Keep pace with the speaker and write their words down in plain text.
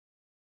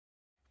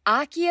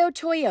Akio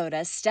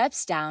Toyoda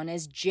steps down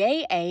as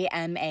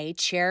JAMA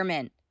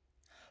chairman.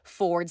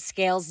 Ford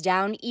scales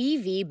down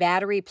EV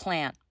battery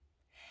plant.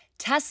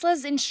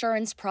 Tesla's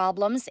insurance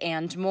problems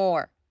and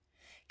more.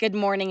 Good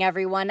morning,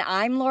 everyone.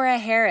 I'm Laura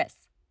Harris.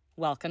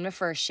 Welcome to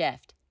First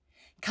Shift.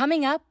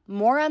 Coming up,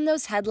 more on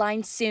those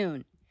headlines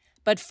soon.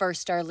 But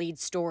first, our lead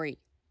story.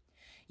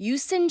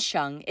 Euisun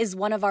Chung is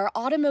one of our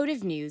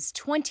Automotive News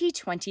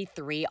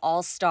 2023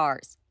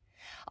 All-Stars.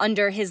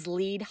 Under his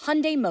lead,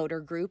 Hyundai Motor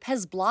Group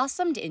has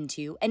blossomed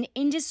into an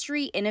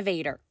industry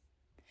innovator.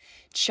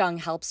 Chung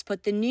helps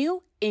put the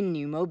new in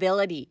new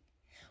mobility,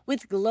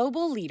 with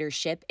global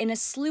leadership in a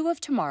slew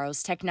of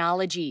tomorrow's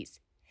technologies.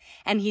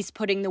 And he's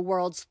putting the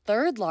world's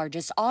third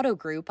largest auto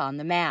group on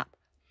the map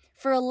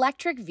for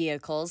electric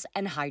vehicles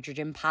and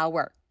hydrogen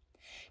power.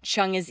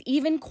 Chung is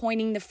even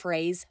coining the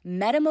phrase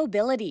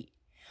metamobility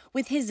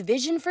with his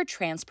vision for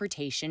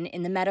transportation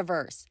in the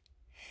metaverse.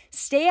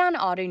 Stay on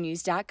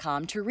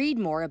autonews.com to read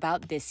more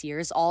about this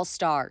year's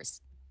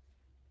All-Stars.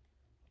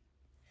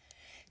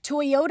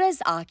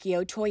 Toyota's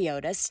Akio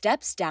Toyoda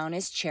steps down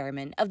as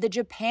chairman of the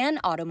Japan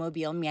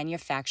Automobile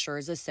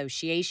Manufacturers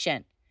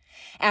Association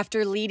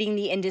after leading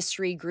the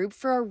industry group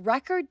for a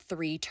record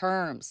 3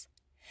 terms.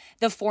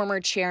 The former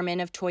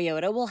chairman of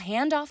Toyota will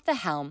hand off the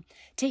helm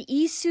to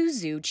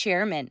Isuzu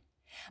chairman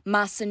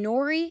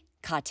Masanori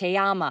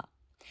Katayama,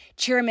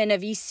 chairman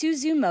of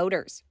Isuzu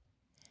Motors.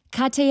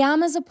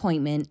 Katayama's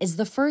appointment is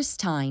the first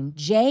time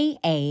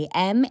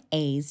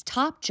JAMA's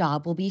top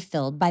job will be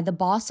filled by the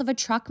boss of a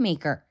truck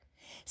maker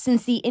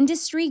since the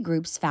industry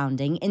group's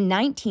founding in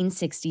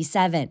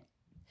 1967.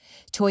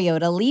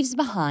 Toyota leaves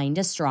behind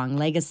a strong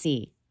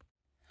legacy.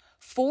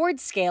 Ford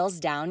scales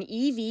down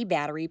EV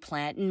battery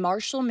plant in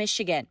Marshall,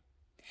 Michigan.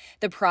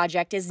 The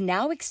project is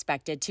now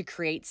expected to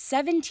create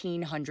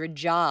 1,700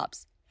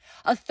 jobs,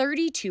 a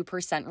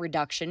 32%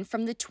 reduction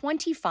from the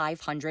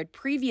 2,500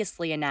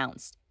 previously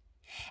announced.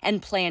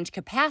 And planned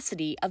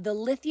capacity of the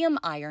lithium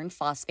iron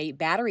phosphate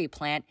battery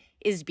plant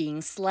is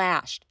being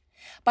slashed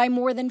by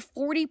more than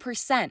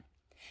 40%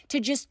 to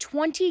just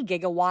 20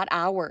 gigawatt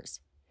hours.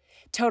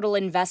 Total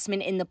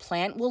investment in the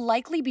plant will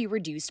likely be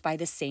reduced by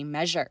the same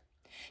measure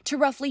to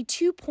roughly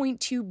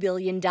 $2.2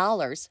 billion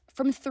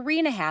from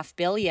 $3.5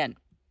 billion.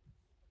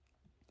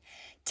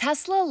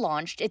 Tesla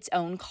launched its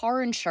own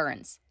car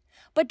insurance,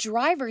 but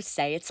drivers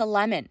say it's a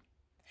lemon.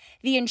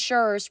 The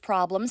insurer's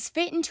problems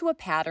fit into a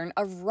pattern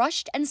of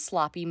rushed and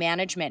sloppy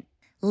management,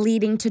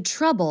 leading to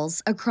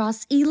troubles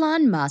across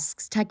Elon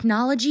Musk's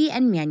technology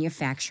and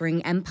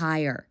manufacturing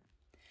empire.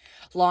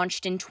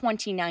 Launched in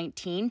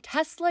 2019,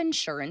 Tesla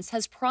Insurance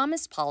has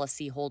promised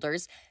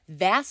policyholders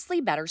vastly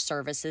better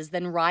services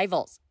than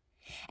rivals.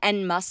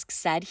 And Musk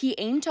said he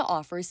aimed to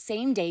offer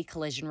same-day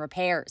collision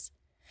repairs.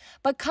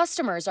 But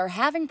customers are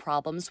having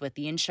problems with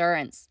the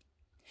insurance.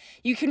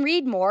 You can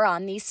read more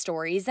on these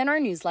stories in our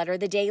newsletter,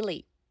 The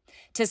Daily.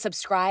 To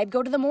subscribe,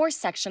 go to the More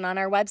section on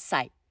our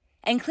website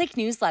and click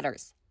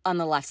Newsletters on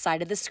the left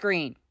side of the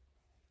screen.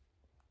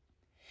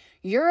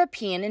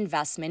 European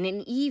investment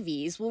in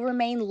EVs will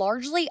remain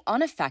largely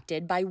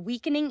unaffected by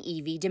weakening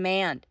EV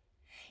demand,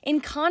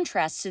 in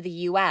contrast to the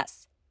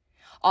U.S.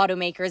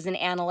 Automakers and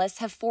analysts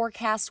have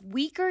forecast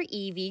weaker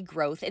EV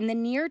growth in the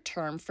near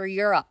term for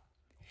Europe.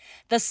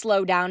 The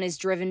slowdown is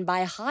driven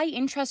by high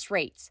interest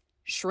rates,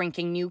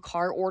 shrinking new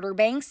car order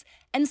banks,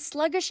 and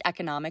sluggish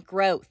economic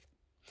growth.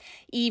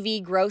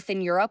 EV growth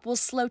in Europe will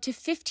slow to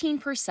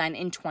 15%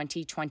 in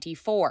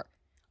 2024,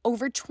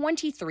 over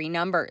 23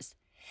 numbers.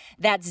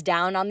 That's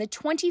down on the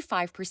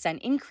 25%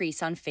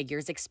 increase on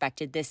figures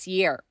expected this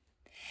year.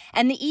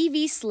 And the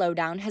EV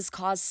slowdown has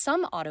caused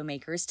some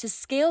automakers to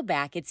scale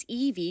back its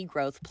EV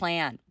growth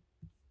plan.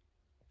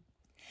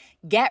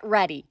 Get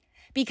ready,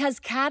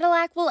 because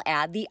Cadillac will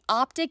add the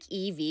Optiq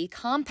EV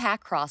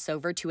compact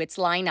crossover to its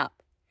lineup.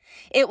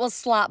 It will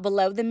slot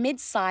below the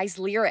mid-size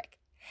Lyriq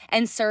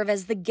and serve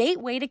as the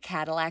gateway to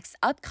Cadillac's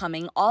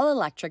upcoming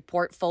all-electric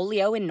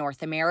portfolio in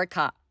North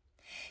America.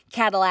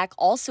 Cadillac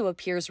also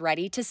appears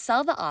ready to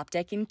sell the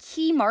Optiq in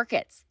key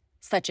markets,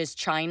 such as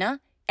China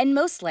and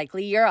most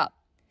likely Europe.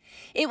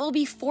 It will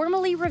be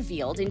formally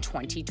revealed in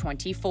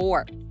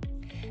 2024.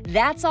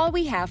 That's all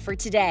we have for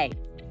today.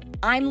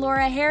 I'm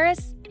Laura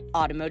Harris,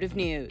 Automotive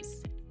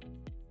News.